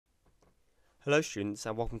Hello students,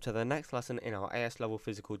 and welcome to the next lesson in our AS level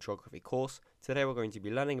physical geography course. Today we're going to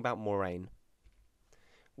be learning about moraine.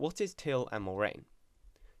 What is till and moraine?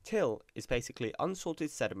 Till is basically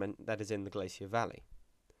unsalted sediment that is in the glacier valley.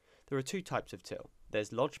 There are two types of till.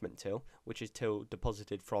 There's lodgement till, which is till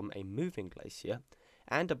deposited from a moving glacier,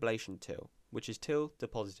 and ablation till, which is till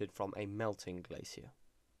deposited from a melting glacier.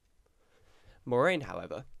 Moraine,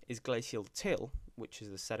 however, is glacial till, which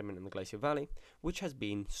is the sediment in the glacier valley, which has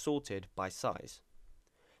been sorted by size.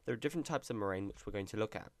 There are different types of moraine which we're going to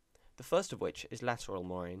look at. The first of which is lateral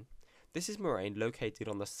moraine. This is moraine located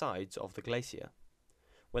on the sides of the glacier.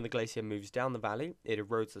 When the glacier moves down the valley, it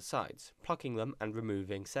erodes the sides, plucking them and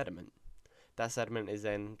removing sediment. That sediment is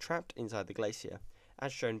then trapped inside the glacier,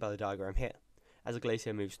 as shown by the diagram here. As the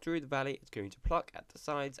glacier moves through the valley, it's going to pluck at the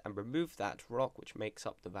sides and remove that rock which makes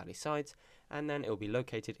up the valley sides, and then it will be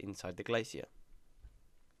located inside the glacier.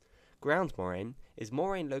 Ground moraine is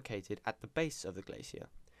moraine located at the base of the glacier.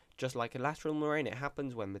 Just like a lateral moraine, it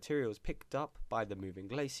happens when material is picked up by the moving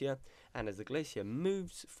glacier, and as the glacier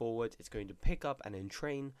moves forward, it's going to pick up and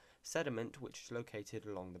entrain sediment which is located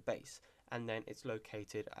along the base, and then it's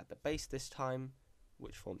located at the base this time,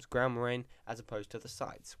 which forms ground moraine, as opposed to the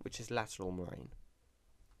sides, which is lateral moraine.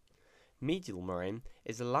 Medial moraine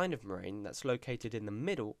is a line of moraine that's located in the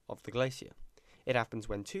middle of the glacier. It happens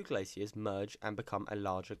when two glaciers merge and become a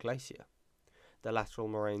larger glacier. The lateral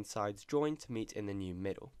moraine sides join to meet in the new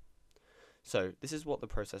middle. So this is what the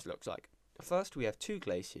process looks like. First we have two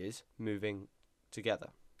glaciers moving together.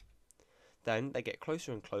 Then they get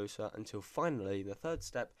closer and closer until finally, the third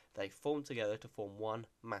step, they form together to form one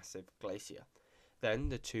massive glacier. Then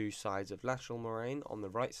the two sides of lateral moraine on the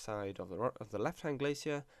right side of the left-hand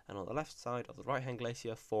glacier and on the left side of the right-hand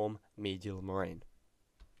glacier form medial moraine.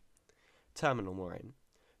 Terminal moraine.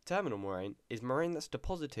 Terminal moraine is moraine that's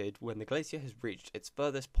deposited when the glacier has reached its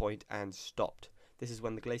furthest point and stopped. This is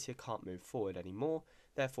when the glacier can't move forward anymore,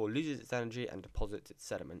 therefore loses its energy and deposits its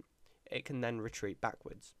sediment. It can then retreat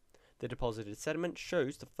backwards. The deposited sediment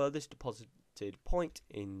shows the furthest deposited point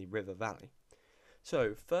in the river valley.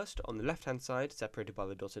 So, first on the left-hand side, separated by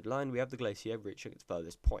the dotted line, we have the glacier reaching its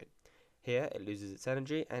furthest point. Here, it loses its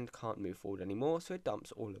energy and can't move forward anymore, so it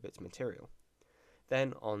dumps all of its material.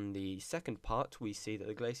 Then, on the second part, we see that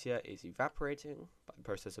the glacier is evaporating by the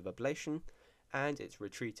process of ablation, and it's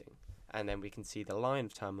retreating. And then we can see the line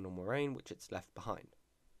of terminal moraine, which it's left behind.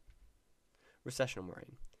 Recessional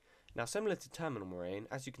moraine. Now, similar to terminal moraine,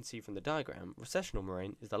 as you can see from the diagram, recessional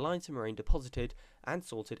moraine is the lines of moraine deposited and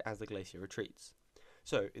sorted as the glacier retreats.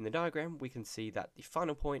 So, in the diagram, we can see that the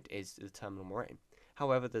final point is the terminal moraine.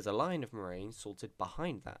 However, there's a line of moraine sorted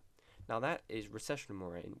behind that. Now that is recessional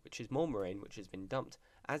moraine, which is more moraine which has been dumped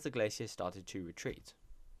as the glacier started to retreat.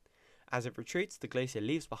 As it retreats, the glacier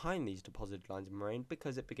leaves behind these deposited lines of moraine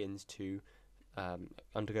because it begins to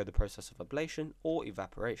undergo the process of ablation or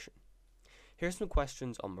evaporation. Here are some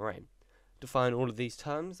questions on moraine. Define all of these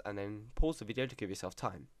terms and then pause the video to give yourself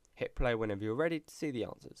time. Hit play whenever you're ready to see the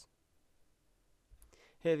answers.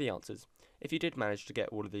 Here are the answers. If you did manage to get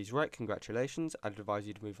all of these right, congratulations. I'd advise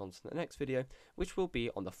you to move on to the next video, which will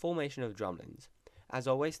be on the formation of drumlins. As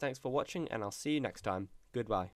always, thanks for watching, and I'll see you next time. Goodbye.